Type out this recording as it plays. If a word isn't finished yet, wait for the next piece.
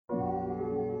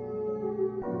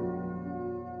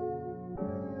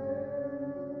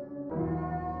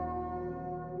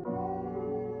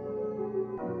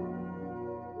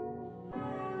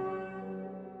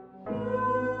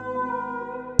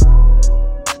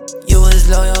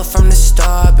loyal from the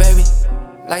start, baby.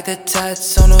 Like the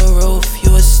tats on the roof,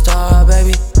 you a star,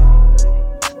 baby.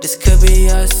 This could be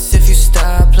us if you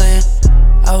stop playing.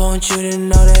 I want you to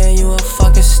know that you a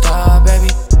fucking star,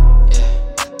 baby.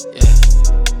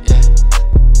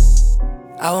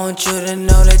 I want you to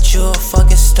know that you a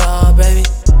fucking star, baby.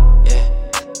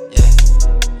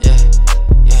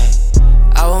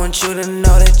 I want you to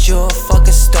know that you a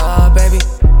fucking star, baby.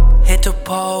 Hit the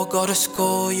pole, go to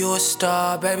school, you a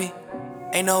star, baby.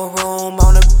 Ain't no room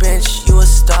on the bench, you a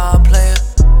star player.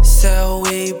 Sell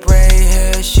weed, braid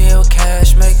hair, she a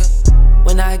cash maker.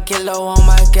 When I get low on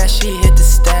my gas, she hit the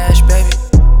stash, baby.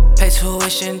 Pay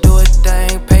tuition, do a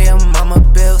thing, pay her mama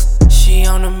bills. She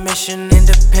on a mission,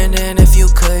 independent if you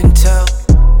couldn't tell.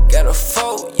 Got a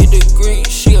 4-year degree,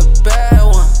 she a bad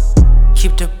one.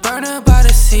 Keep the burner by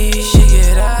the sea, she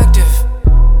get active.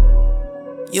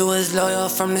 You was loyal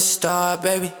from the start,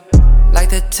 baby. Like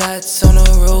the tats on the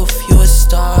roof, you a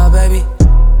star, baby.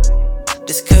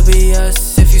 This could be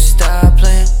us if you stop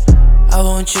playing. I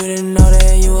want you to know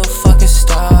that you a fucking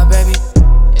star, baby.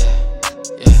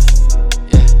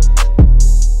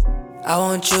 I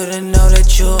want you to know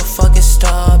that you a fucking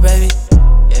star, baby.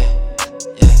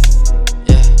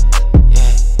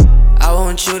 I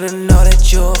want you to know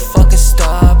that you a fucking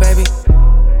star, baby.